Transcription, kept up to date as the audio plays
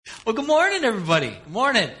Well, good morning, everybody. Good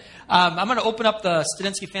morning. I'm going to open up the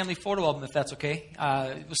Studensky family photo album, if that's okay.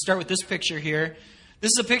 We'll start with this picture here.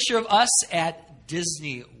 This is a picture of us at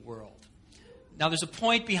Disney World. Now, there's a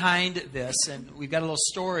point behind this, and we've got a little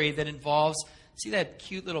story that involves, see that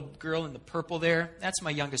cute little girl in the purple there? That's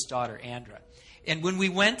my youngest daughter, Andra. And when we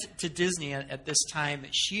went to Disney at this time,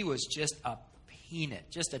 she was just a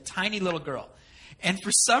peanut, just a tiny little girl. And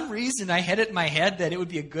for some reason, I had it in my head that it would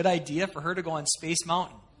be a good idea for her to go on Space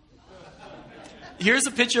Mountain. Here's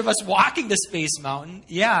a picture of us walking to Space Mountain.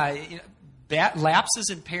 Yeah,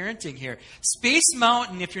 lapses in parenting here. Space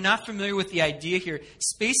Mountain, if you're not familiar with the idea here,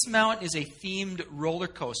 Space Mountain is a themed roller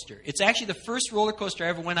coaster. It's actually the first roller coaster I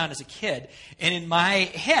ever went on as a kid. And in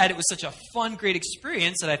my head, it was such a fun, great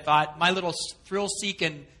experience that I thought my little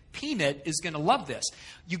thrill-seeking peanut is going to love this.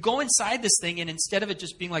 You go inside this thing, and instead of it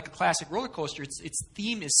just being like a classic roller coaster, its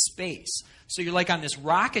theme is space. So you're like on this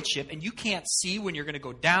rocket ship, and you can't see when you're going to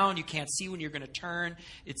go down. You can't see when you're going to turn.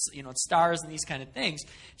 It's stars and these kind of things.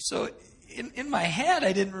 So in my head,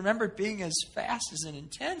 I didn't remember it being as fast and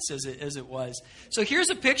intense as it was. So here's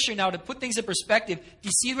a picture now to put things in perspective. Do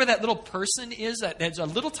you see where that little person is? There's a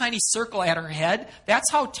little tiny circle at her head.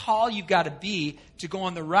 That's how tall you've got to be to go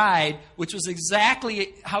on the ride, which was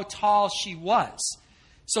exactly how tall she was.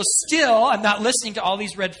 So still, I'm not listening to all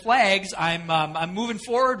these red flags. I'm moving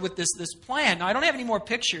forward with this plan. Now, I don't have any more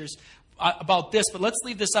pictures about this, but let's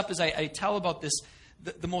leave this up as I tell about this,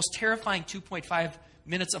 the most terrifying 2.5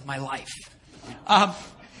 minutes of my life.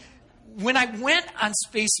 When I went on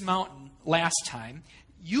Space Mountain last time,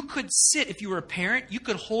 you could sit, if you were a parent, you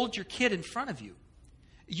could hold your kid in front of you.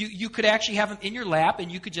 You could actually have them in your lap, and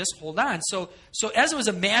you could just hold on. So as I was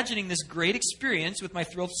imagining this great experience with my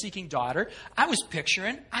thrill-seeking daughter, I was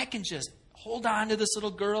picturing I can just hold on to this little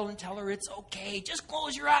girl and tell her it's okay. Just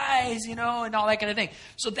close your eyes, and all that kind of thing.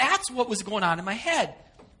 So that's what was going on in my head.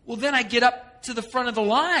 Well, then I get up to the front of the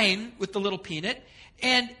line with the little peanut,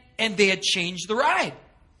 and they had changed the ride.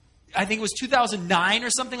 I think it was 2009 or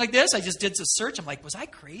something like this. I just did a search. I'm like, was I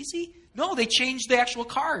crazy? No, they changed the actual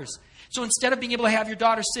cars. So instead of being able to have your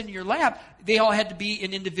daughter sit in your lap, they all had to be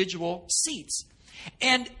in individual seats.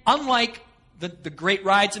 And unlike the great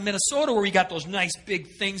rides in Minnesota where we got those nice big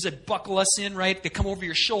things that buckle us in, right? They come over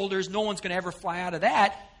your shoulders. No one's going to ever fly out of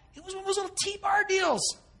that. It was one of those little T-bar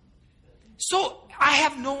deals. So I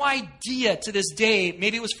have no idea to this day.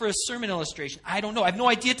 Maybe it was for a sermon illustration. I don't know. I have no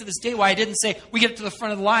idea to this day why I didn't say, we get to the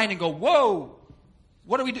front of the line and go, whoa,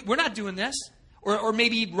 what do we do? We're not doing this. Or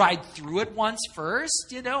maybe ride through it once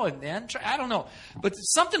first, and then try. I don't know. But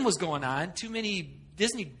something was going on. Too many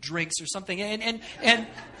Disney drinks or something.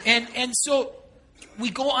 And so we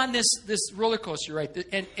go on this roller coaster, right?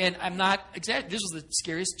 And I'm not exaggerating. This was the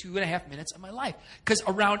scariest 2.5 minutes of my life. Because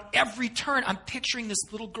around every turn, I'm picturing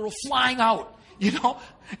this little girl flying out,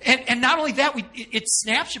 And not only that, it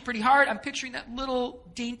snaps you pretty hard. I'm picturing that little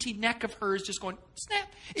dainty neck of hers just going,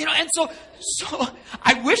 snap. And so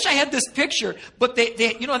I wish I had this picture. But they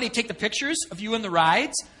they take the pictures of you in the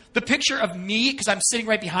rides? The picture of me, because I'm sitting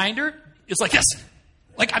right behind her, is like this.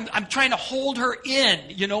 Like I'm trying to hold her in,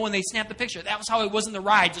 when they snap the picture. That was how it was in the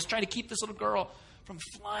ride, just trying to keep this little girl from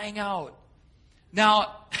flying out.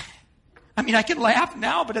 Now, I can laugh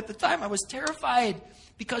now, but at the time I was terrified.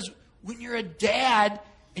 Because when you're a dad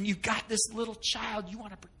and you've got this little child, you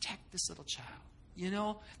want to protect this little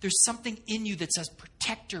child. There's something in you that says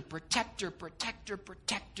protect her, protect her, protect her,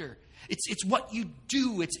 protect her. It's what you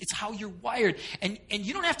do. It's how you're wired. And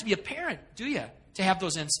you don't have to be a parent, do you, to have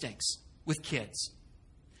those instincts with kids.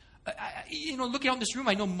 Looking out in this room,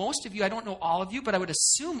 I know most of you, I don't know all of you, but I would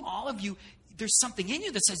assume all of you, there's something in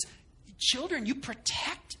you that says, children, you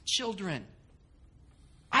protect children.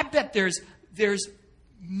 I bet there's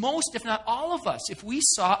most, if not all of us, if we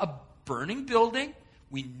saw a burning building,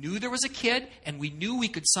 we knew there was a kid, and we knew we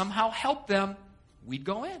could somehow help them, we'd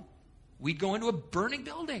go in. We'd go into a burning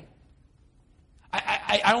building.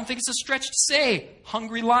 I don't think it's a stretch to say,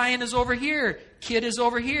 hungry lion is over here, kid is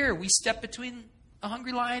over here. We step between a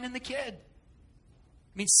hungry lion and the kid.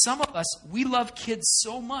 Some of us, we love kids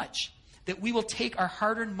so much that we will take our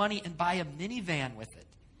hard-earned money and buy a minivan with it.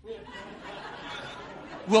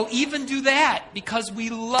 We'll even do that because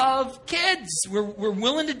we love kids. We're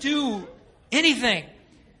willing to do anything.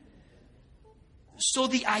 So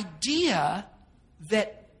the idea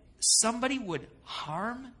that somebody would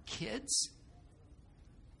harm kids,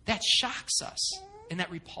 that shocks us and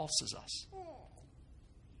that repulses us.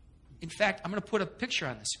 In fact, I'm going to put a picture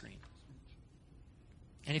on the screen.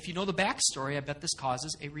 And if you know the backstory, I bet this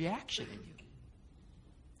causes a reaction in you.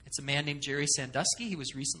 It's a man named Jerry Sandusky. He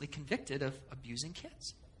was recently convicted of abusing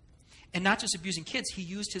kids. And not just abusing kids, he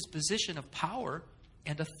used his position of power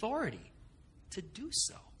and authority to do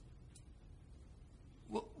so.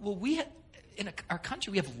 Well, in our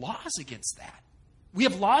country, we have laws against that. We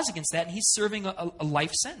have laws against that, and he's serving a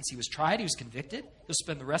life sentence. He was tried, he was convicted. He'll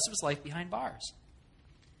spend the rest of his life behind bars.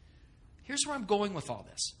 Here's where I'm going with all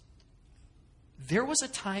this. There was a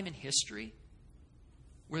time in history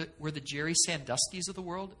where the Jerry Sandusky's of the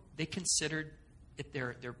world, they considered it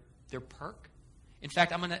their perk. In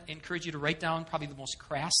fact, I'm going to encourage you to write down probably the most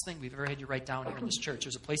crass thing we've ever had you write down here in this church.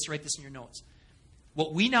 There's a place to write this in your notes.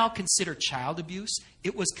 What we now consider child abuse,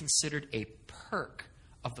 it was considered a perk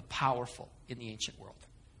of the powerful in the ancient world.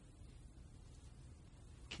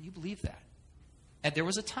 Can you believe that? And there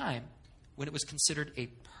was a time when it was considered a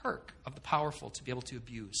perk of the powerful to be able to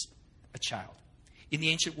abuse a child. In the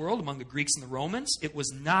ancient world, among the Greeks and the Romans, it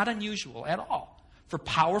was not unusual at all for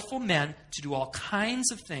powerful men to do all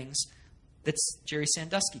kinds of things that Jerry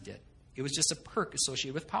Sandusky did. It was just a perk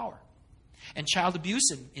associated with power. And child abuse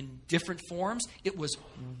in different forms, it was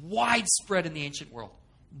widespread in the ancient world.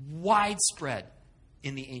 Widespread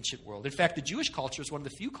in the ancient world. In fact, the Jewish culture is one of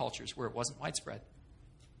the few cultures where it wasn't widespread.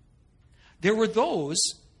 There were those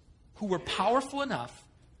who were powerful enough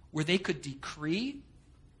where they could decree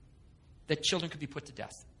that children could be put to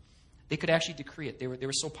death. They could actually decree it. They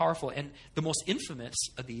were so powerful. And the most infamous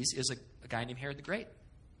of these is a guy named Herod the Great.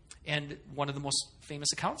 And one of the most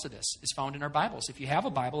famous accounts of this is found in our Bibles. If you have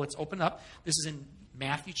a Bible, it's open up. This is in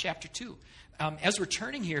Matthew chapter 2. As we're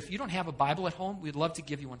turning here, if you don't have a Bible at home, we'd love to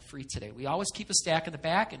give you one free today. We always keep a stack in the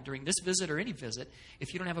back, and during this visit or any visit,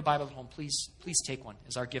 if you don't have a Bible at home, please take one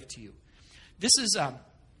as our gift to you. This is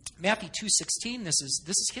Matthew 2:16. This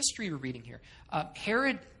is history we're reading here.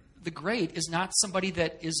 Herod the Great is not somebody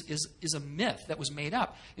that is a myth that was made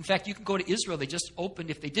up. In fact, you can go to Israel. They just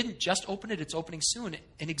opened, if they didn't just open it, it's opening soon,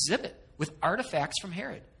 an exhibit with artifacts from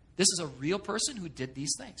Herod. This is a real person who did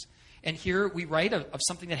these things. And here we write of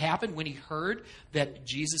something that happened when he heard that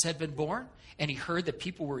Jesus had been born, and he heard that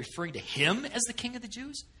people were referring to him as the king of the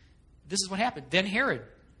Jews. This is what happened. Then Herod,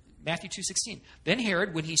 Matthew 2:16. Then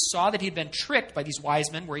Herod, when he saw that he had been tricked by these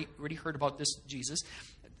wise men, where he already heard about this Jesus,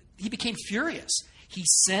 he became furious. He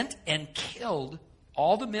sent and killed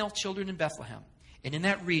all the male children in Bethlehem and in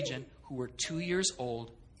that region who were 2 years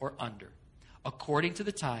old or under, according to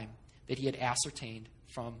the time that he had ascertained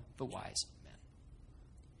from the wise men.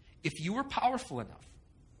 If you were powerful enough,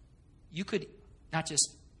 you could not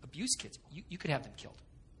just abuse kids, you could have them killed.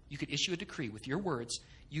 You could issue a decree with your words.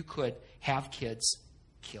 You could have kids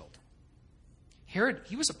killed. Herod,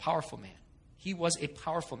 he was a powerful man. He was a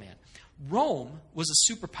powerful man. Rome was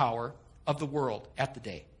a superpower of the world at the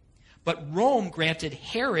day. But Rome granted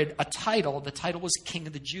Herod a title. The title was King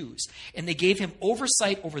of the Jews. And they gave him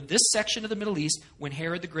oversight over this section of the Middle East when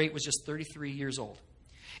Herod the Great was just 33 years old.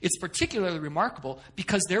 It's particularly remarkable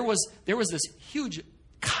because there was this huge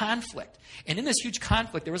conflict. And in this huge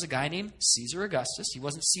conflict, there was a guy named Caesar Augustus. He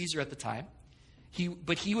wasn't Caesar at the time.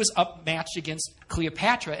 But he was upmatched against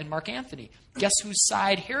Cleopatra and Mark Antony. Guess whose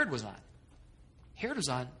side Herod was on? Herod was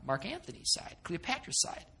on Mark Antony's side, Cleopatra's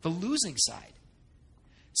side, the losing side.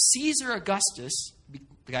 Caesar Augustus,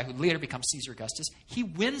 the guy who later becomes Caesar Augustus, he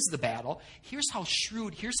wins the battle. Here's how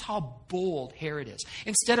shrewd, here's how bold Herod is.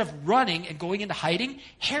 Instead of running and going into hiding,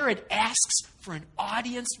 Herod asks for an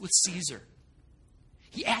audience with Caesar.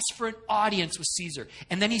 He asks for an audience with Caesar.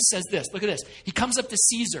 And then he says this, look at this. He comes up to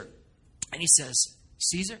Caesar and he says,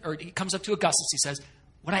 Caesar, or he comes up to Augustus, he says,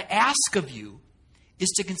 what I ask of you is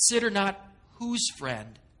to consider not whose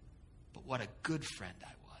friend, but what a good friend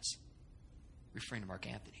I was. Referring to Mark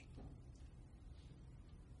Antony.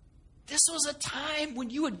 This was a time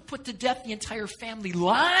when you would put to death the entire family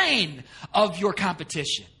line of your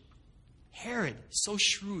competition. Herod, so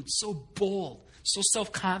shrewd, so bold, so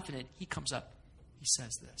self-confident, he comes up, he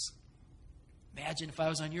says this. Imagine if I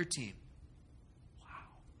was on your team. Wow.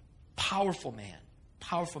 Powerful man.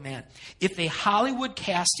 Powerful man. If a Hollywood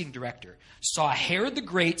casting director saw Herod the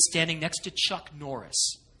Great standing next to Chuck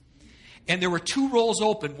Norris, and there were two roles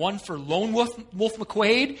open, one for Lone Wolf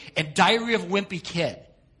McQuade and Diary of a Wimpy Kid,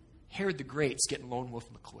 Herod the Great's getting Lone Wolf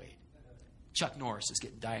McQuade. Chuck Norris is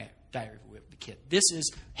getting Diary of a Wimpy Kid. This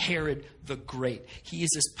is Herod the Great. He is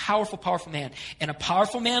this powerful, powerful man. And a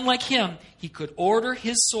powerful man like him, he could order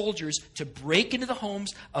his soldiers to break into the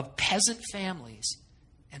homes of peasant families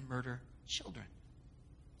and murder children.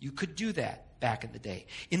 You could do that back in the day.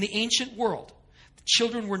 In the ancient world,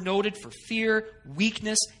 children were noted for fear,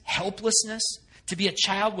 weakness, helplessness. To be a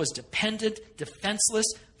child was dependent, defenseless,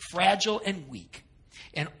 fragile, and weak.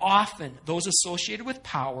 And often, those associated with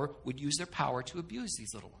power would use their power to abuse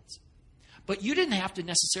these little ones. But you didn't have to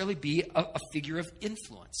necessarily be a figure of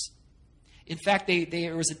influence. In fact,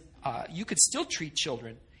 there was you could still treat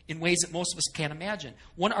children in ways that most of us can't imagine.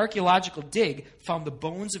 One archaeological dig found the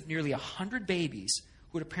bones of nearly 100 babies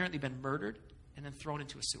who had apparently been murdered and then thrown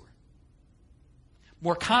into a sewer.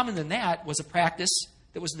 More common than that was a practice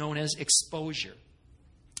that was known as exposure.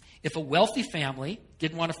 If a wealthy family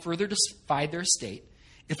didn't want to further divide their estate,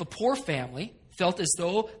 if a poor family felt as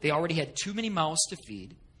though they already had too many mouths to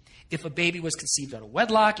feed, if a baby was conceived out of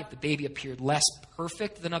wedlock, if the baby appeared less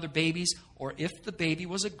perfect than other babies, or if the baby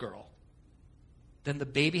was a girl, then the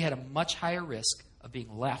baby had a much higher risk of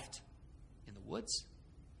being left in the woods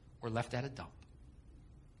or left at a dump.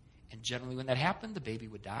 And generally when that happened, the baby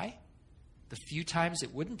would die. The few times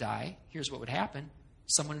it wouldn't die, here's what would happen.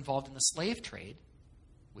 Someone involved in the slave trade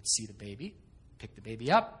would see the baby, pick the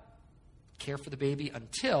baby up, care for the baby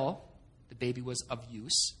until the baby was of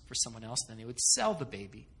use for someone else. Then they would sell the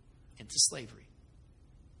baby into slavery.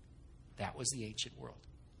 That was the ancient world.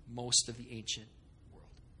 Most of the ancient world.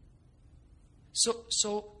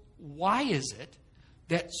 So why is it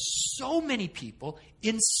that so many people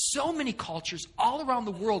in so many cultures all around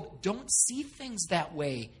the world don't see things that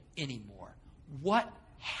way anymore? What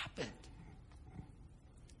happened?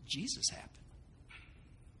 Jesus happened.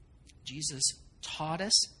 Jesus taught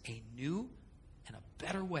us a new and a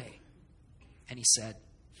better way. And he said,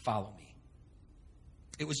 follow me.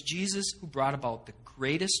 It was Jesus who brought about the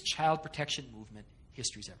greatest child protection movement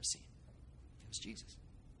history's ever seen. It was Jesus.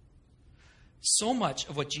 So much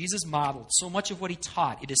of what Jesus modeled, so much of what he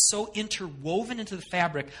taught, it is so interwoven into the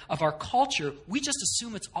fabric of our culture, we just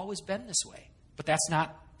assume it's always been this way. But that's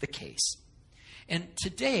not the case. And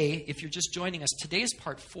today, if you're just joining us, today is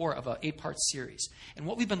part 4 of an 8-part series. And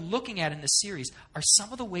what we've been looking at in this series are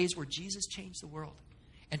some of the ways where Jesus changed the world.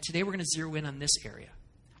 And today we're going to zero in on this area,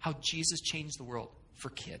 how Jesus changed the world for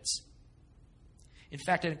kids. In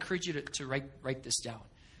fact, I'd encourage you to write this down.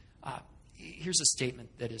 Here's a statement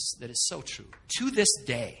that is so true. To this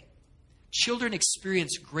day, children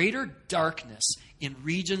experience greater darkness in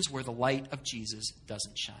regions where the light of Jesus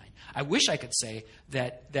doesn't shine. I wish I could say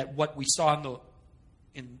that what we saw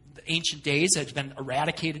in the ancient days has been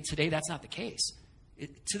eradicated today. That's not the case.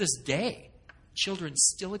 To this day, children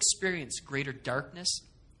still experience greater darkness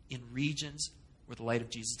in regions where the light of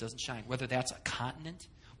Jesus doesn't shine. Whether that's a continent,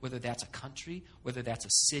 whether that's a country, whether that's a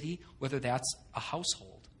city, whether that's a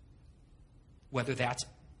household, whether that's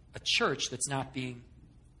a church that's not being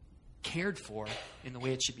cared for in the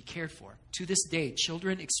way it should be cared for. To this day,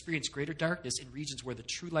 children experience greater darkness in regions where the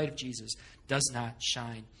true light of Jesus does not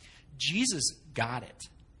shine. Jesus got it.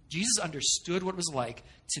 Jesus understood what it was like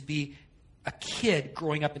to be a kid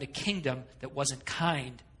growing up in a kingdom that wasn't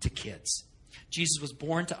kind to kids. Jesus was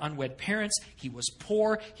born to unwed parents. He was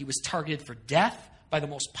poor. He was targeted for death by the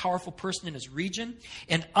most powerful person in his region.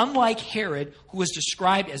 And unlike Herod, who was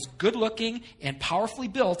described as good-looking and powerfully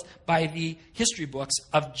built by the history books,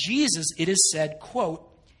 of Jesus it is said, quote,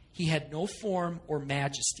 he had no form or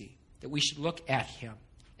majesty that we should look at him,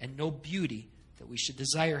 and no beauty that we should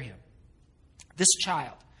desire him. This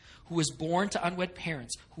child, who was born to unwed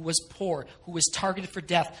parents, who was poor, who was targeted for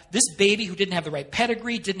death, this baby who didn't have the right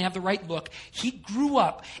pedigree, didn't have the right look, he grew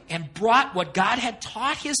up and brought what God had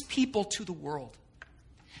taught his people to the world.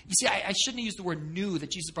 You see, I shouldn't use the word new, that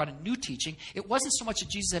Jesus brought a new teaching. It wasn't so much that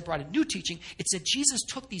Jesus had brought a new teaching. It's that Jesus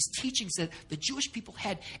took these teachings that the Jewish people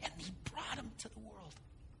had and he brought them to the world.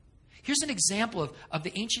 Here's an example of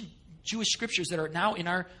the ancient Jewish scriptures that are now in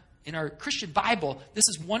our Christian Bible. This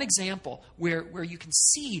is one example where you can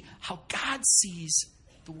see how God sees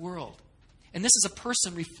the world. And this is a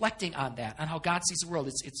person reflecting on that, on how God sees the world.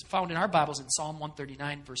 It's found in our Bibles in Psalm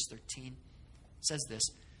 139, verse 13. It says this,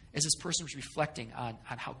 as this person was reflecting on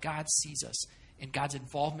how God sees us and God's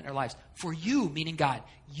involvement in our lives. For you, meaning God,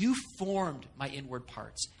 you formed my inward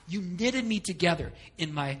parts. You knitted me together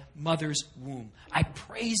in my mother's womb. I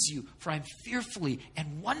praise you, for I'm fearfully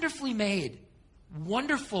and wonderfully made.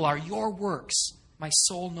 Wonderful are your works. My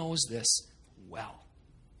soul knows this well.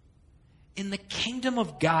 In the kingdom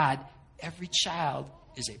of God, every child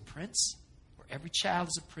is a prince, or every child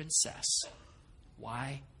is a princess.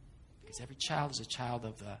 Why? Because every child is a child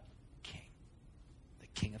of the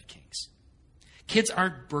King of Kings. Kids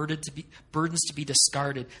aren't burdens to be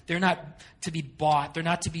discarded. They're not to be bought. They're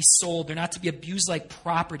not to be sold. They're not to be abused like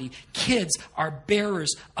property. Kids are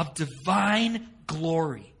bearers of divine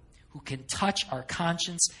glory who can touch our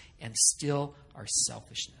conscience and still our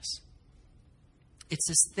selfishness. It's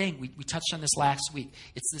this thing, we touched on this last week.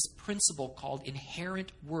 It's this principle called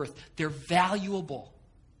inherent worth. They're valuable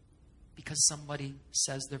because somebody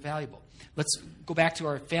says they're valuable. Let's go back to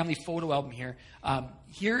our family photo album here.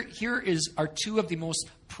 Here are two of the most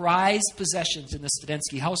prized possessions in the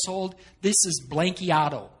Studensky household. This is Blanky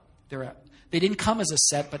Otto. They didn't come as a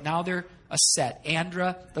set, but now they're a set.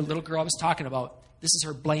 Andra, the little girl I was talking about, this is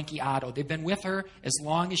her Blanky Otto. They've been with her as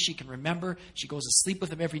long as she can remember. She goes to sleep with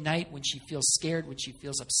them every night when she feels scared, when she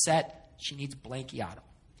feels upset. She needs Blanky Otto.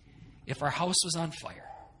 If our house was on fire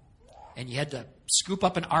and you had to scoop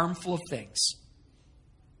up an armful of things,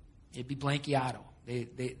 it'd be Blanky Otto.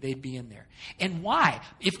 They'd be in there. And why?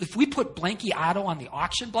 If we put Blanky Otto on the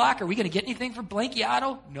auction block, are we going to get anything for Blanky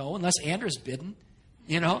Otto? No, unless Andra's bidding.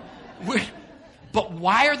 But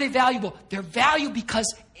why are they valuable? They're valuable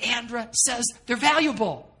because Andra says they're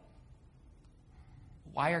valuable.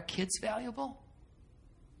 Why are kids valuable?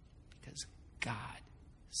 Because God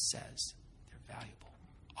says they're valuable.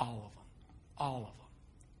 All of them. All of them.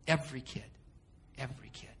 Every kid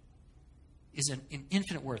is an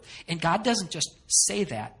infinite worth. And God doesn't just say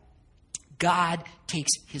that. God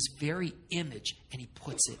takes his very image and he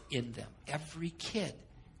puts it in them. Every kid.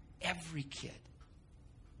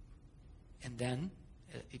 And then,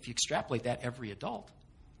 if you extrapolate that, every adult,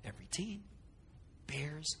 every teen,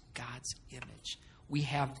 bears God's image. We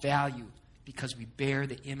have value because we bear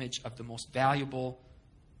the image of the most valuable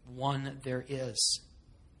one there is.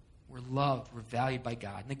 We're loved. We're valued by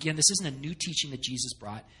God. And again, this isn't a new teaching that Jesus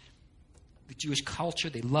brought. The Jewish culture,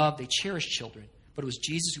 they cherish children. But it was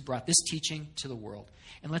Jesus who brought this teaching to the world.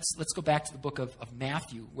 And let's go back to the book of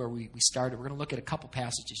Matthew where we started. We're going to look at a couple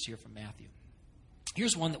passages here from Matthew.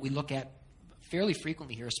 Here's one that we look at fairly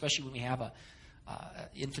frequently here, especially when we have a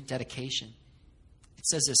infant dedication. It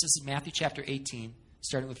says this. This is Matthew chapter 18,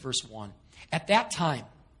 starting with verse 1. At that time,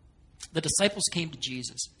 the disciples came to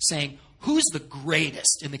Jesus, saying, "Who's the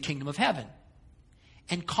greatest in the kingdom of heaven?"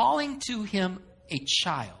 And calling to him a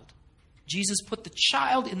child, Jesus put the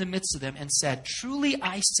child in the midst of them and said, "Truly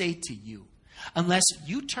I say to you, unless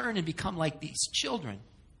you turn and become like these children,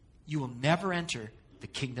 you will never enter the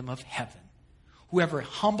kingdom of heaven. Whoever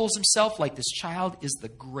humbles himself like this child is the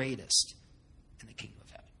greatest in the kingdom of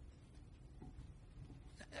heaven."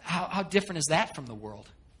 How different is that from the world?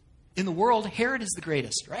 In the world, Herod is the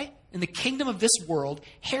greatest, right? In the kingdom of this world,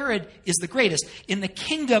 Herod is the greatest. In the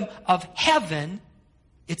kingdom of heaven,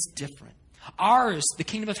 it's different. Ours, the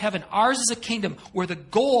kingdom of heaven, ours is a kingdom where the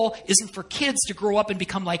goal isn't for kids to grow up and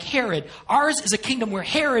become like Herod. Ours is a kingdom where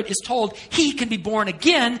Herod is told he can be born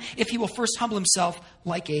again if he will first humble himself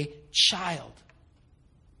like a child.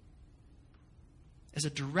 As a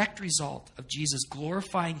direct result of Jesus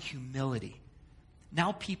glorifying humility,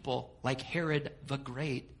 now people like Herod the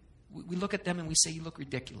Great, we look at them and we say, "You look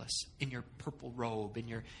ridiculous in your purple robe, in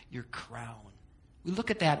your crown." We look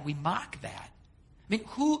at that and we mock that. I mean,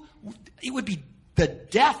 it would be the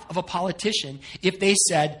death of a politician if they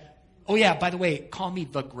said, "Oh yeah, by the way, call me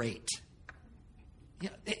the Great."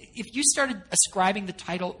 If you started ascribing the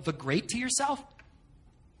title the Great to yourself,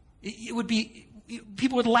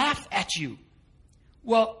 people would laugh at you.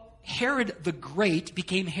 Well, Herod the Great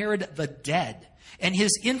became Herod the Dead, and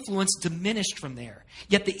his influence diminished from there.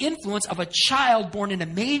 Yet the influence of a child born in a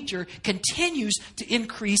manger continues to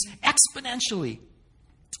increase exponentially.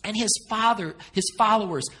 And his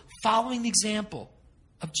followers, following the example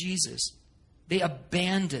of Jesus, they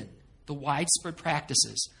abandon the widespread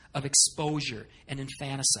practices of exposure and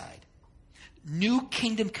infanticide. New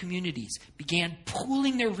kingdom communities began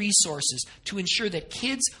pooling their resources to ensure that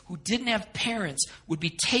kids who didn't have parents would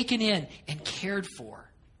be taken in and cared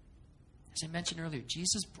for. As I mentioned earlier,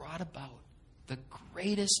 Jesus brought about the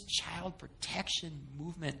greatest child protection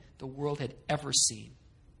movement the world had ever seen.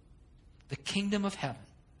 The kingdom of heaven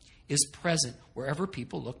is present wherever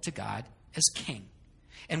people look to God as king.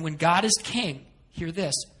 And when God is king, hear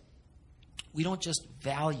this, we don't just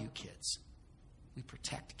value kids, we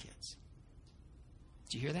protect kids.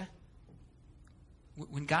 Do you hear that?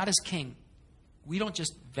 When God is king, we don't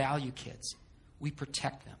just value kids, we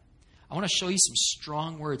protect them. I want to show you some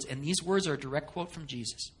strong words, and these words are a direct quote from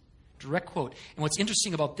Jesus. Direct quote. And what's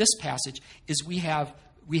interesting about this passage is we have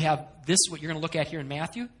this, what you're going to look at here in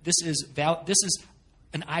Matthew. This is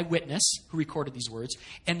an eyewitness who recorded these words,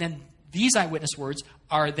 and then these eyewitness words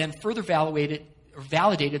are then further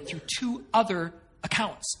validated through two other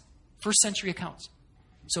accounts, first century accounts.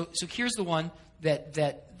 So here's the one that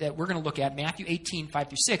we're going to look at, Matthew 18, 5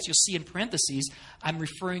 through 6. You'll see in parentheses, I'm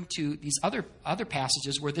referring to these other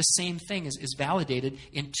passages where this same thing is validated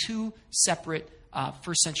in two separate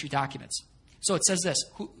first century documents. So it says this,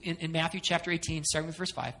 in Matthew chapter 18, starting with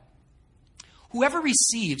verse 5. "Whoever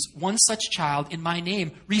receives one such child in my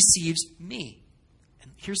name receives me."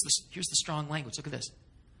 And here's the strong language. Look at this.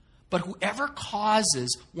 "But whoever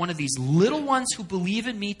causes one of these little ones who believe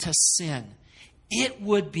in me to sin, it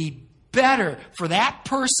would be better for that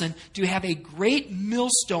person to have a great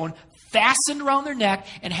millstone fastened around their neck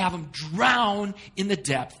and have them drown in the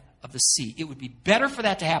depth of the sea. It would be better for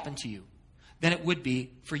that to happen to you than it would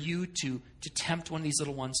be for you to tempt one of these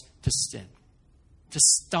little ones to sin. To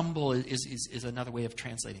stumble is another way of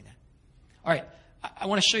translating that. All right, I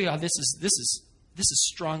want to show you how this is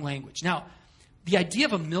strong language. Now, the idea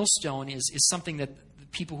of a millstone is something that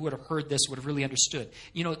people who would have heard this would have really understood.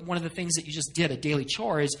 You know, one of the things that you just did, a daily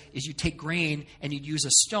chore, is you take grain and you'd use a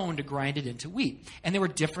stone to grind it into wheat. And there were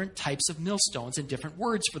different types of millstones and different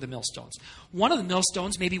words for the millstones. One of the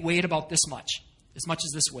millstones maybe weighed about this much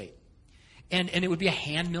as this weight. And it would be a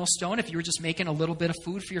hand millstone. If you were just making a little bit of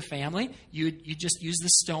food for your family, you'd just use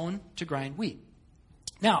this stone to grind wheat.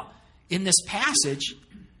 Now, in this passage,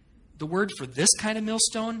 the word for this kind of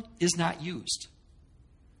millstone is not used.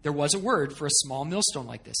 There was a word for a small millstone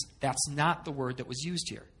like this. That's not the word that was used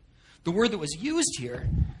here. The word that was used here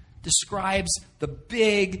describes the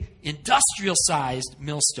big, industrial-sized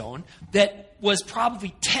millstone that was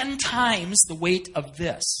probably 10 times the weight of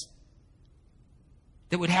this,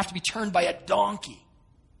 that would have to be turned by a donkey.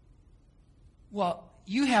 Well,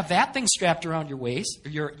 you have that thing strapped around your waist, or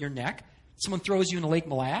your neck. Someone throws you in Lake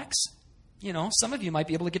Mille Lacs. You know, some of you might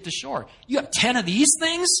be able to get to shore. You have 10 of these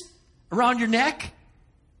things around your neck.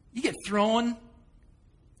 You get thrown.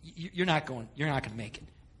 You're not going to make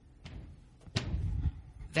it.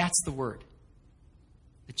 That's the word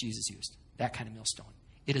that Jesus used, that kind of millstone.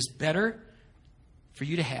 It is better for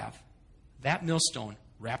you to have that millstone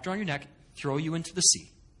wrapped around your neck, throw you into the sea,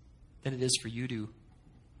 than it is for you to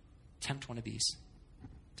tempt one of these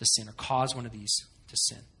to sin or cause one of these to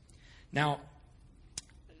sin. Now,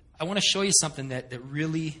 I want to show you something that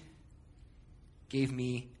really gave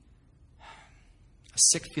me a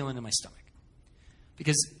sick feeling in my stomach.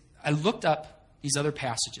 Because I looked up these other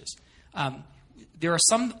passages. There are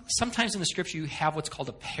sometimes in the Scripture you have what's called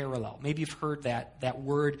a parallel. Maybe you've heard that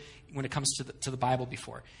word when it comes to the Bible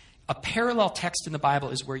before. A parallel text in the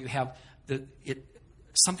Bible is where you have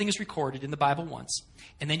something is recorded in the Bible once,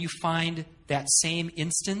 and then you find that same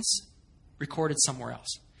instance recorded somewhere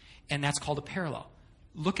else. And that's called a parallel.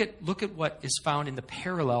 Look at what is found in the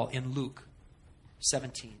parallel in Luke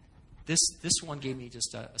 17. This one gave me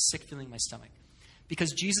just a sick feeling in my stomach.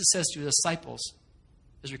 Because Jesus says to his disciples,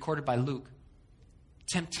 as recorded by Luke,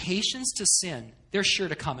 temptations to sin, they're sure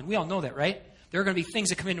to come. And we all know that, right? There are going to be things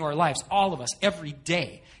that come into our lives, all of us, every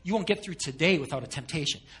day. You won't get through today without a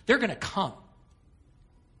temptation. They're going to come.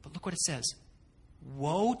 But look what it says.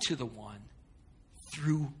 Woe to the one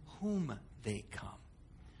through whom they come.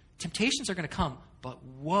 Temptations are going to come, but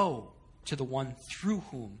woe to the one through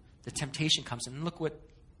whom the temptation comes. And look where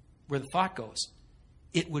the thought goes.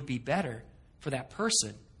 It would be better for that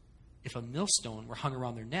person if a millstone were hung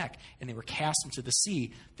around their neck and they were cast into the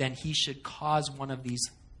sea than he should cause one of these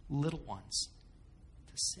little ones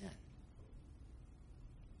to sin.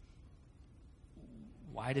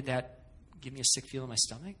 Why did that give me a sick feel in my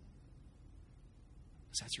stomach?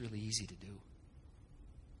 Because that's really easy to do.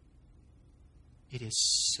 It is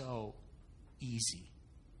so easy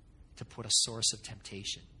to put a source of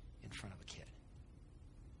temptation in front of a kid.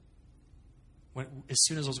 As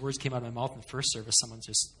soon as those words came out of my mouth in the first service, someone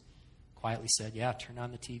just quietly said, yeah, turn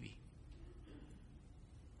on the TV.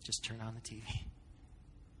 Just turn on the TV.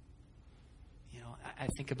 You know, I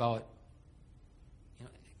think about,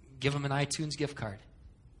 give them an iTunes gift card.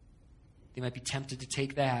 They might be tempted to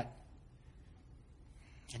take that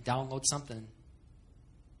and download something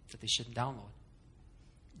that they shouldn't download.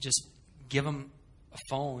 Just give them a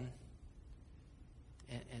phone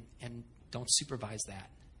and don't supervise that,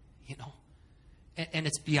 And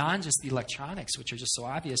it's beyond just the electronics, which are just so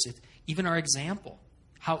obvious. Even our example.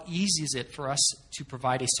 How easy is it for us to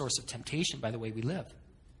provide a source of temptation by the way we live?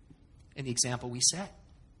 In the example we set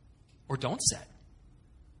or don't set.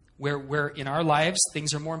 Where in our lives,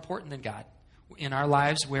 things are more important than God. In our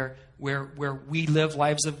lives where we live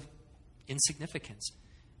lives of insignificance.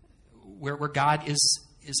 Where God is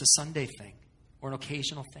a Sunday thing or an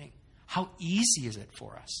occasional thing. How easy is it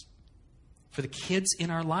for us? For the kids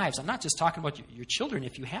in our lives. I'm not just talking about your children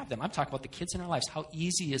if you have them. I'm talking about the kids in our lives. How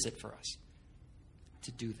easy is it for us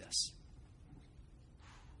to do this?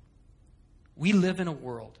 We live in a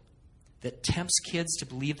world that tempts kids to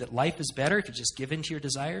believe that life is better if you just give in to your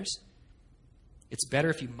desires. It's better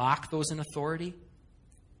if you mock those in authority.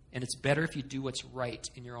 And it's better if you do what's right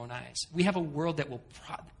in your own eyes. We have a world that will...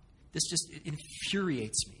 it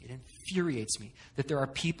infuriates me. It infuriates me that there are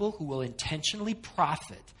people who will intentionally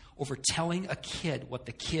profit over telling a kid what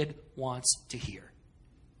the kid wants to hear.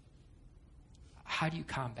 How do you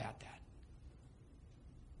combat that?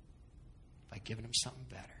 By giving them something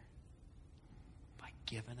better. By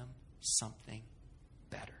giving them something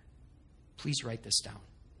better. Please write this down.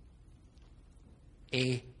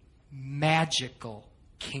 A magical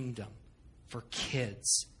kingdom for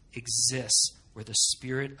kids exists where the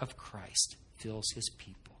Spirit of Christ fills his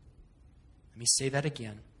people. Let me say that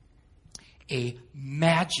again. A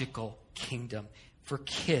magical kingdom for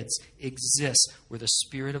kids exists where the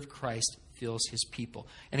Spirit of Christ fills his people.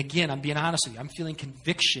 And again, I'm being honest with you. I'm feeling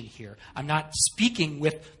conviction here. I'm not speaking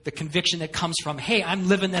with the conviction that comes from, hey, I'm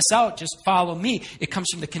living this out, just follow me. It comes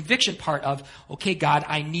from the conviction part of, okay, God,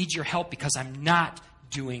 I need your help because I'm not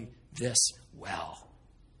doing this well.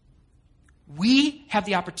 We have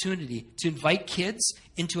the opportunity to invite kids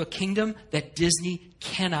into a kingdom that Disney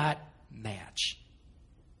cannot match.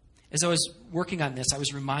 As I was working on this, I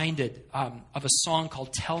was reminded of a song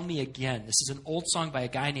called Tell Me Again. This is an old song by a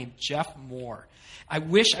guy named Jeff Moore. I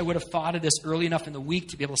wish I would have thought of this early enough in the week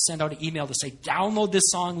to be able to send out an email to say, download this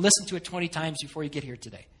song, listen to it 20 times before you get here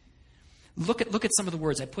today. Look at some of the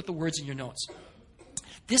words. I put the words in your notes.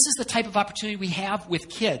 This is the type of opportunity we have with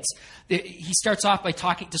kids. He starts off by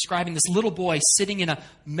describing this little boy sitting in a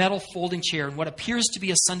metal folding chair in what appears to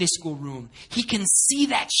be a Sunday school room. He can see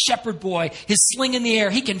that shepherd boy, his sling in the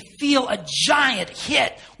air. He can feel a giant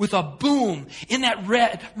hit with a boom. In that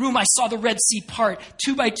red room, I saw the Red Sea part,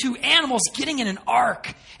 2 by 2 animals getting in an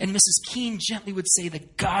ark. And Mrs. Keene gently would say, the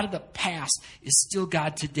God of the past is still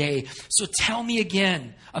God today. So tell me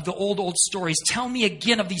again of the old stories. Tell me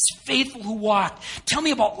again of these faithful who walked. Tell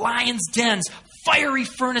me about lions' dens, fiery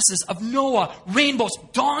furnaces of Noah, rainbows,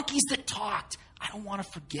 donkeys that talked. I don't want to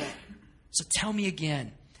forget. So tell me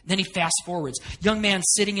again. Then he fast forwards. Young man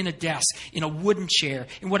sitting in a desk in a wooden chair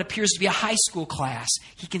in what appears to be a high school class.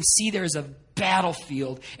 He can see there is a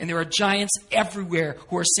battlefield and there are giants everywhere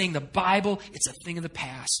who are saying the Bible, it's a thing of the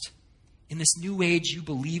past. In this new age, you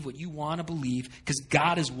believe what you want to believe because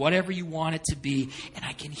God is whatever you want it to be. And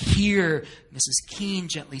I can hear Mrs. Keene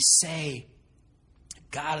gently say,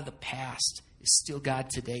 God of the past is still God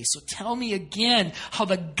today. So tell me again how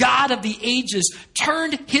the God of the ages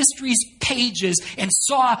turned history's pages and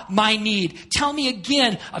saw my need. Tell me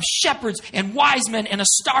again of shepherds and wise men and a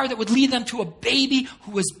star that would lead them to a baby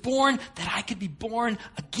who was born that I could be born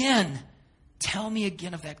again. Tell me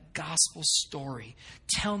again of that gospel story.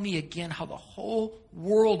 Tell me again how the whole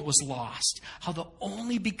world was lost. How the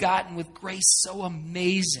only begotten with grace so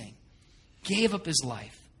amazing gave up his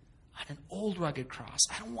life on an old rugged cross.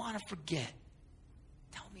 I don't want to forget.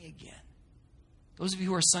 Tell me again. Those of you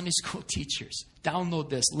who are Sunday school teachers, download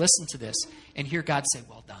this, listen to this, and hear God say,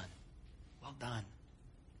 well done. Well done.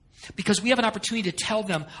 Because we have an opportunity to tell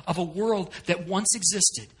them of a world that once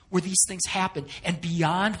existed where these things happened. And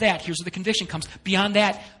beyond that, here's where the conviction comes. Beyond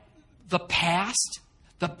that, the past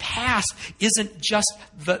isn't just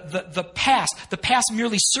the past. The past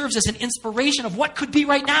merely serves as an inspiration of what could be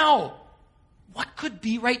right now. What could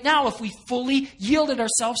be right now if we fully yielded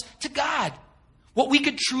ourselves to God? What we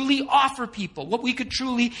could truly offer people, what we could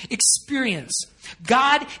truly experience.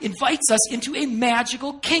 God invites us into a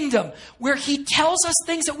magical kingdom where he tells us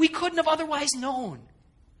things that we couldn't have otherwise known.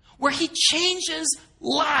 Where he changes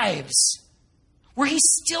lives. Where he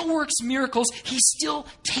still works miracles. He still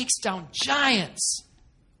takes down giants.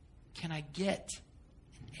 Can I get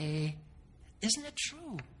an A? Isn't it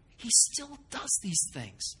true? He still does these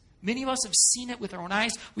things. Many of us have seen it with our own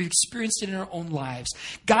eyes. We've experienced it in our own lives.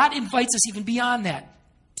 God invites us even beyond that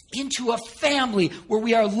into a family where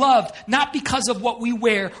we are loved, not because of what we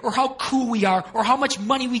wear or how cool we are or how much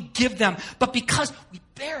money we give them, but because we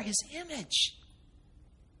bear his image.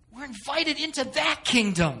 We're invited into that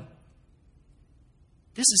kingdom.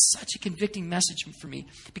 This is such a convicting message for me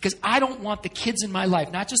because I don't want the kids in my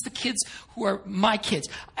life, not just the kids who are my kids.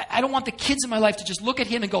 I don't want the kids in my life to just look at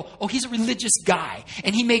him and go, oh, he's a religious guy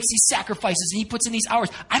and he makes these sacrifices and he puts in these hours.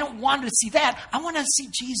 I don't want them to see that. I want them to see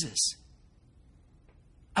Jesus.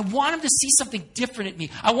 I want them to see something different in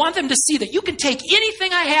me. I want them to see that you can take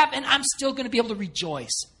anything I have and I'm still going to be able to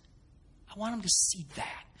rejoice. I want them to see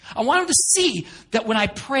that. I want them to see that when I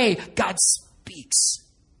pray, God speaks.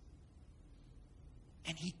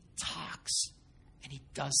 And he talks and he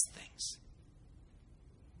does things.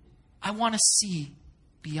 I want to see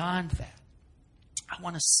beyond that. I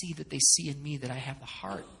want to see that they see in me that I have the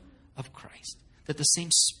heart of Christ. That the same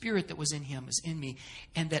spirit that was in him is in me.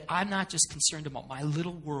 And that I'm not just concerned about my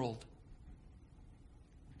little world.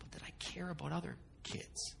 But that I care about other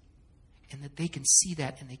kids. And that they can see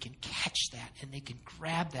that and they can catch that. And they can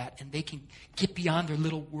grab that. And they can get beyond their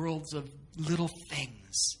little worlds of little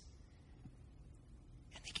things.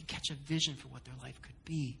 They can catch a vision for what their life could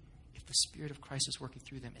be if the Spirit of Christ was working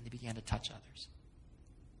through them and they began to touch others.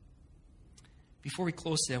 Before we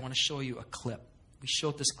close today, I want to show you a clip. We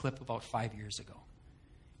showed this clip about 5 years ago.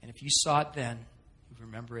 And if you saw it then, you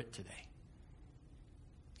remember it today.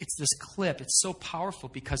 It's this clip. It's so powerful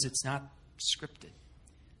because it's not scripted.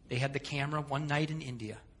 They had the camera one night in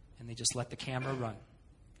India, and they just let the camera run.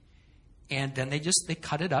 And then they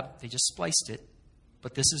cut it up. They just spliced it.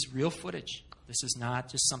 But this is real footage. This is not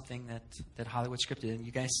just something that Hollywood scripted. And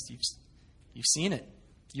you guys, you've seen it.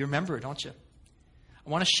 You remember it, don't you? I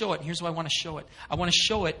want to show it, and here's why I want to show it. I want to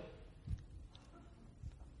show it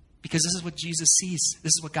because this is what Jesus sees.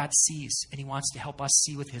 This is what God sees, and he wants to help us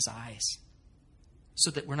see with his eyes so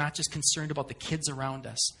that we're not just concerned about the kids around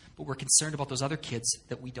us, but we're concerned about those other kids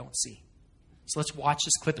that we don't see. So let's watch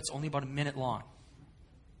this clip. It's only about a minute long.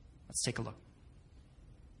 Let's take a look.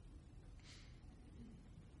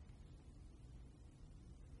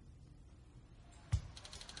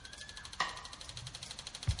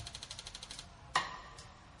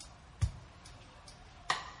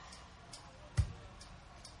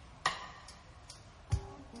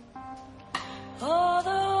 Oh, the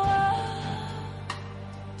world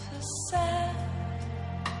is set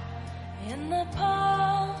in the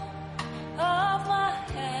palm of my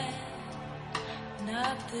hand,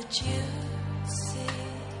 not that you see.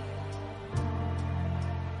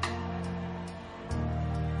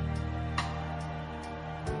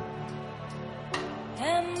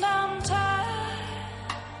 And I'm tired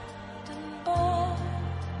and bored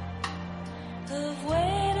of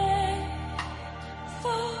waiting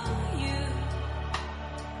for you.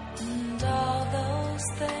 And all those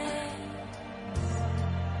things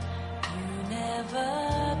you never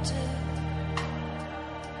do,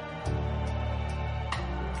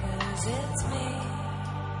 'cause it's me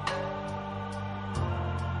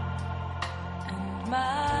and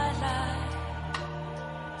my life.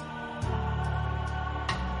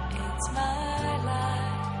 It's my life.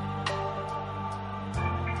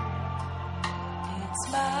 It's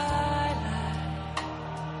my life.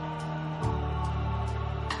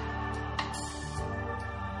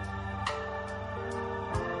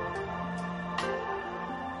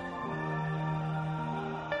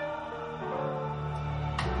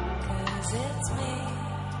 'Cause it's me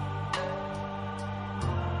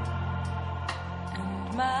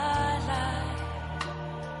and my life.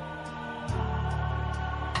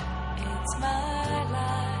 It's my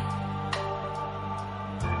life.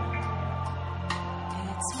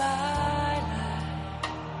 It's my life.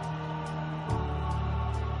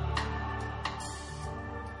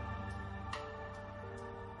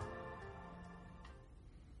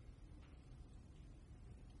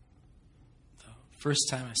 The first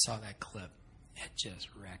time I saw that clip, it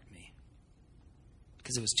just wrecked me.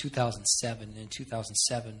 Because it was 2007, and in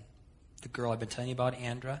 2007, the girl I've been telling you about,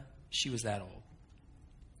 Andra, she was that old.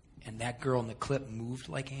 And that girl in the clip moved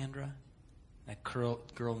like Andra. That girl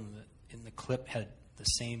in the clip had the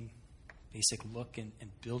same basic look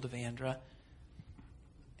and build of Andra.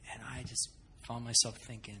 And I just found myself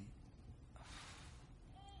thinking,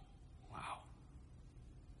 wow.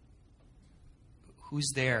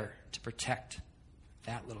 Who's there to protect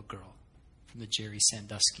that little girl from the Jerry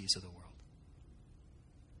Sandusky's of the world?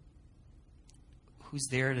 Who's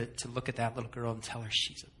there to look at that little girl and tell her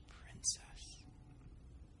she's a princess?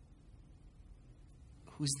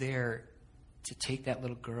 Who's there to take that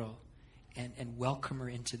little girl and welcome her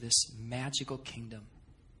into this magical kingdom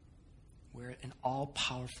where an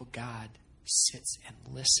all-powerful God sits and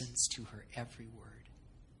listens to her every word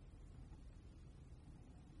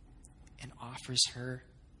and offers her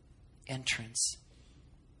entrance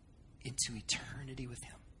into eternity with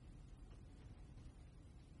him?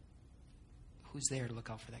 Who's there to look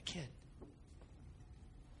out for that kid?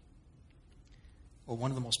 Well, one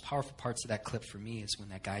of the most powerful parts of that clip for me is when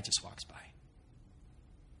that guy just walks by.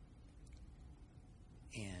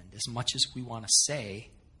 And as much as we want to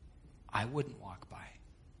say, I wouldn't walk by,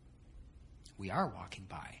 we are walking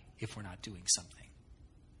by if we're not doing something.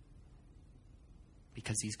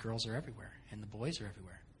 Because these girls are everywhere, and the boys are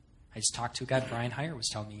everywhere. I just talked to a guy, Brian Heyer was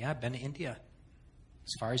telling me, yeah, I've been to India.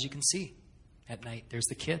 As far as you can see at night, there's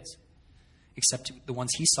the kids. Except the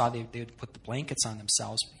ones he saw, they would put the blankets on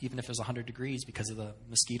themselves, even if it was 100 degrees because of the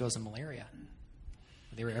mosquitoes and malaria.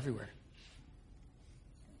 They were everywhere.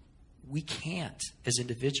 We can't, as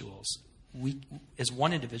individuals, as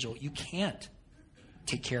one individual, you can't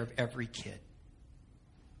take care of every kid.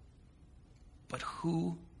 But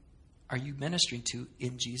who are you ministering to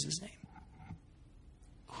in Jesus' name?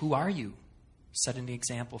 Who are you setting the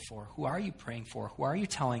example for? Who are you praying for? Who are you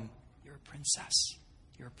telling, you're a princess,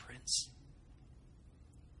 you're a prince?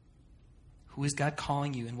 Who is God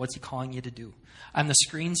calling you, and what's he calling you to do? On the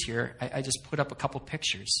screens here, I just put up a couple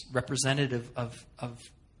pictures representative of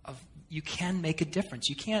you can make a difference.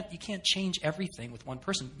 You can't change everything with one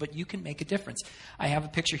person, but you can make a difference. I have a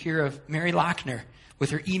picture here of Mary Lochner with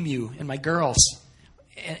her emu and my girls.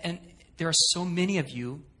 And there are so many of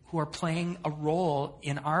you who are playing a role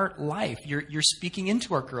in our life. You're speaking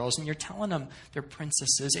into our girls, and you're telling them they're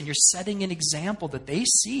princesses, and you're setting an example that they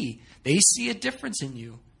see. They see a difference in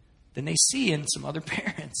you than they see in some other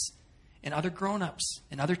parents and other grown-ups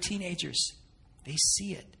and other teenagers. They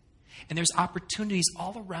see it. And there's opportunities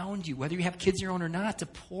all around you, whether you have kids of your own or not, to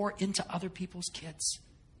pour into other people's kids.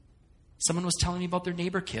 Someone was telling me about their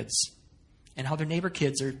neighbor kids and how their neighbor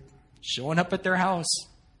kids are showing up at their house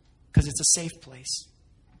because it's a safe place.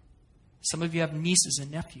 Some of you have nieces and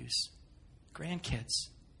nephews, grandkids,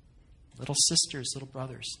 little sisters, little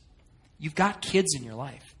brothers. You've got kids in your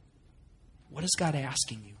life. What is God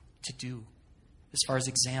asking you to do as far as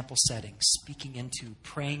example setting, speaking into,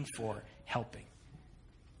 praying for, helping?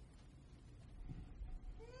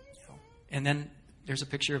 And then there's a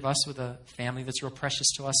picture of us with a family that's real precious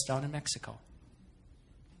to us down in Mexico.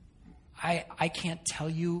 I can't tell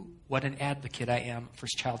you what an advocate I am for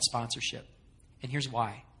child sponsorship. And here's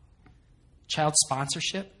why. Child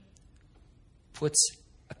sponsorship puts,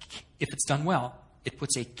 if it's done well, it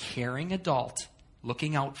puts a caring adult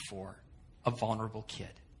looking out for a vulnerable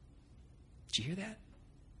kid. Did you hear that?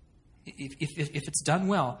 If it's done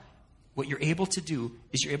well, what you're able to do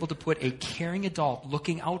is you're able to put a caring adult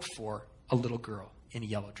looking out for a little girl in a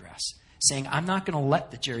yellow dress, saying, I'm not going to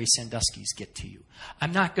let the Jerry Sandusky's get to you.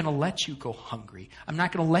 I'm not going to let you go hungry. I'm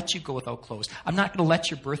not going to let you go without clothes. I'm not going to let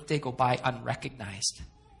your birthday go by unrecognized.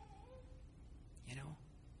 You know,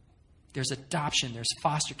 there's adoption, there's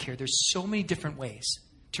foster care, there's so many different ways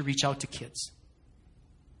to reach out to kids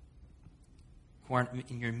who aren't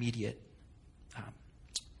in your immediate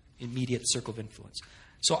circle of influence.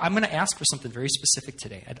 So I'm going to ask for something very specific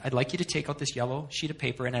today. I'd like you to take out this yellow sheet of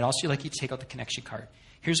paper, and I'd also like you to take out the connection card.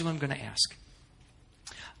 Here's what I'm going to ask.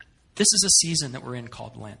 This is a season that we're in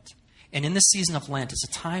called Lent. And in this season of Lent, it's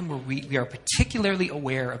a time where we are particularly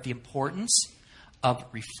aware of the importance of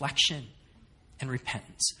reflection and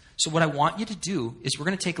repentance. So what I want you to do is we're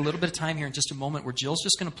going to take a little bit of time here in just a moment where Jill's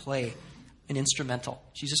just going to play an instrumental.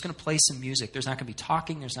 She's just going to play some music. There's not going to be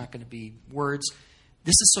talking. There's not going to be words.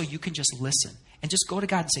 This is so you can just listen and just go to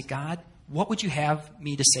God and say, God, what would you have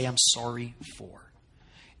me to say I'm sorry for?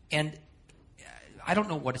 And I don't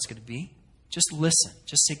know what it's going to be. Just listen.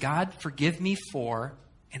 Just say, God, forgive me for,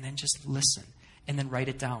 and then just listen. And then write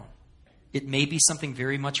it down. It may be something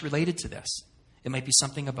very much related to this. It might be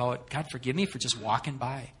something about, God, forgive me for just walking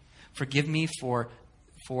by. Forgive me for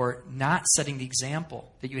not setting the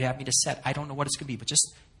example that you would have me to set. I don't know what it's going to be, but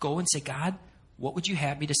just go and say, God, what would you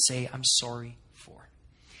have me to say I'm sorry for?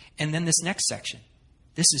 And then this next section,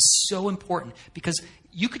 this is so important because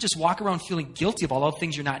you could just walk around feeling guilty of all the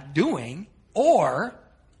things you're not doing, or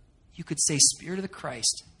you could say, Spirit of the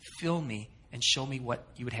Christ, fill me and show me what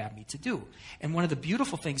you would have me to do. And one of the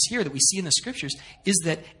beautiful things here that we see in the scriptures is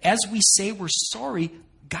that as we say we're sorry,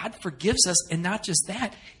 God forgives us. And not just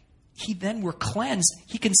that, we're cleansed.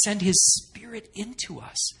 He can send his Spirit into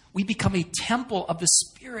us. We become a temple of the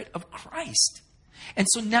Spirit of Christ. And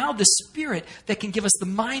so now the Spirit that can give us the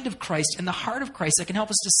mind of Christ and the heart of Christ, that can help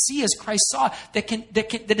us to see as Christ saw,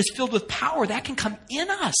 that is filled with power, that can come in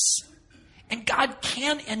us. And God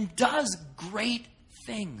can and does great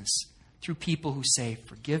things through people who say,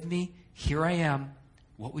 forgive me, here I am,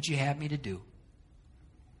 what would you have me to do?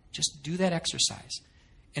 Just do that exercise.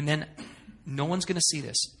 And then no one's going to see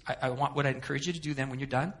this. What I encourage you to do then when you're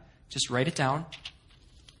done, just write it down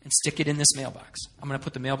and stick it in this mailbox. I'm going to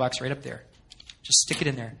put the mailbox right up there. Just stick it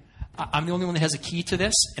in there. I'm the only one that has a key to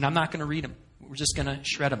this, and I'm not going to read them. We're just going to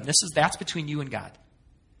shred them. That's between you and God.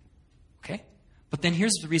 Okay? But then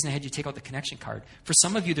here's the reason I had you take out the connection card. For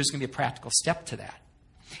some of you, there's going to be a practical step to that.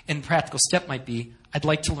 And the practical step might be, I'd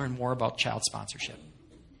like to learn more about child sponsorship.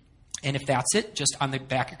 And if that's it, just on the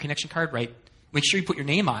back of your connection card, make sure you put your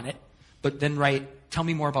name on it, but then write, tell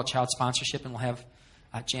me more about child sponsorship, and we'll have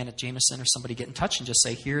Janet Jameson or somebody get in touch and just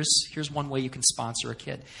say, here's one way you can sponsor a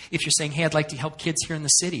kid. If you're saying, hey, I'd like to help kids here in the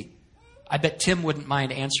city, I bet Tim wouldn't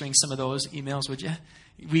mind answering some of those emails, would you?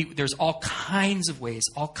 There's all kinds of ways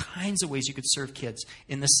you could serve kids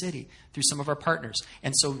in the city through some of our partners.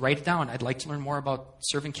 And so write it down. I'd like to learn more about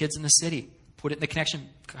serving kids in the city. Put it in the connection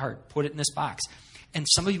card. Put it in this box. And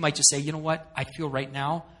some of you might just say, you know what? I feel right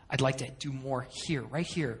now I'd like to do more here, right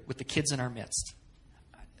here, with the kids in our midst.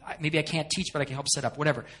 Maybe I can't teach, but I can help set up,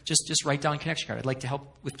 whatever. Just write down a connection card. I'd like to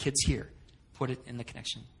help with kids here. Put it in the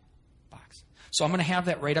connection box. So I'm going to have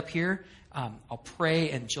that right up here. I'll pray,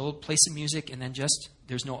 and Jill will play some music, and then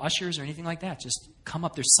there's no ushers or anything like that. Just come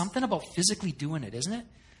up. There's something about physically doing it, isn't it?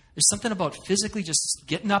 There's something about physically just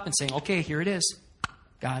getting up and saying, okay, here it is.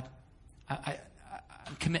 God,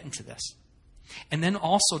 I'm committing to this. And then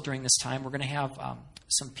also during this time, we're going to have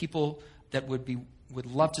some people that would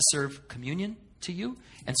love to serve communion to you.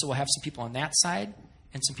 And so we'll have some people on that side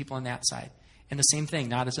and some people on that side. And the same thing,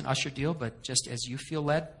 not as an usher deal, but just as you feel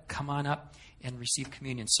led, come on up and receive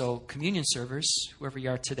communion. So communion servers, whoever you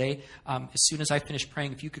are today, as soon as I finish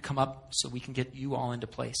praying, if you could come up so we can get you all into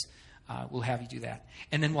place, we'll have you do that.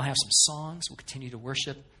 And then we'll have some songs. We'll continue to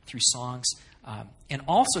worship through songs. And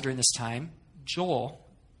also during this time, Joel,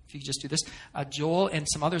 if you could just do this, Joel and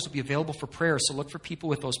some others will be available for prayer. So look for people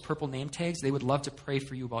with those purple name tags. They would love to pray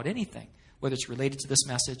for you about anything, whether it's related to this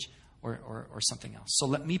message or something else. So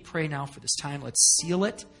let me pray now for this time. Let's seal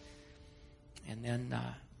it. And then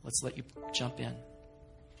let's let you jump in.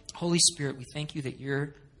 Holy Spirit, we thank you that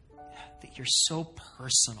you're so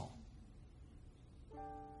personal.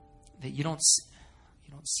 That you don't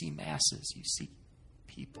see masses, you see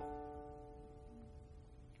people.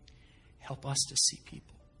 Help us to see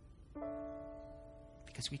people.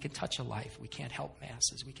 Because we can touch a life. We can't help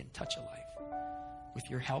masses. We can touch a life with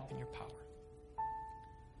your help and your power.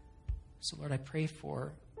 So, Lord, I pray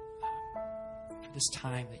for this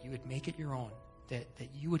time that you would make it your own, that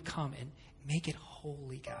you would come and make it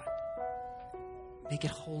holy, God. Make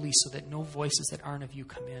it holy so that no voices that aren't of you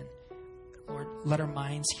come in. Lord, let our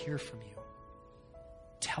minds hear from you.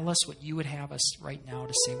 Tell us what you would have us right now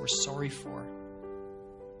to say we're sorry for.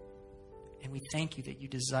 And we thank you that you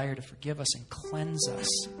desire to forgive us and cleanse us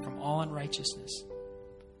from all unrighteousness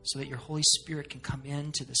so that your Holy Spirit can come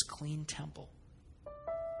into this clean temple.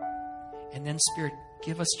 And then, Spirit,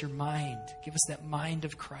 give us your mind. Give us that mind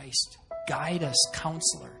of Christ. Guide us,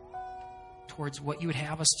 counselor, towards what you would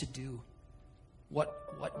have us to do.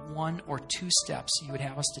 What one or two steps you would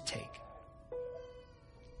have us to take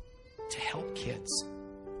to help kids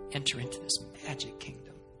enter into this magic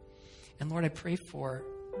kingdom. And Lord, I pray for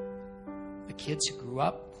the kids who grew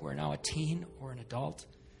up, who are now a teen or an adult,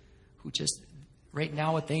 who just, right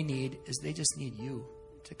now what they need is they just need you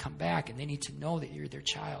to come back, and they need to know that you're their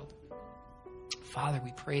child. Father,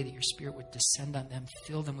 we pray that your Spirit would descend on them,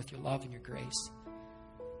 fill them with your love and your grace,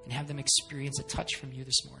 and have them experience a touch from you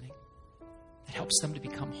this morning that helps them to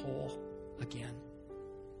become whole again.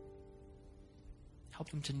 Help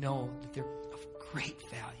them to know that they're of great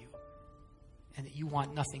value and that you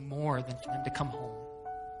want nothing more than for them to come home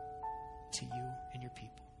to you and your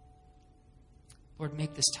people. Lord,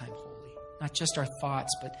 make this time holy. Not just our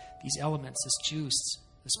thoughts, but these elements, this juice,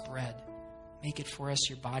 this bread. Make it for us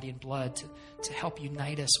your body and blood to help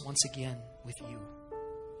unite us once again with you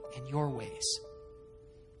in your ways.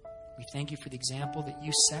 We thank you for the example that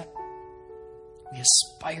you set. We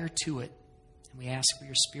aspire to it, and we ask for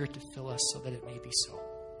your Spirit to fill us so that it may be so.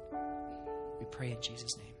 We pray in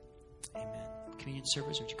Jesus' name. Amen. Communion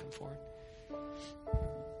servers, would you come forward?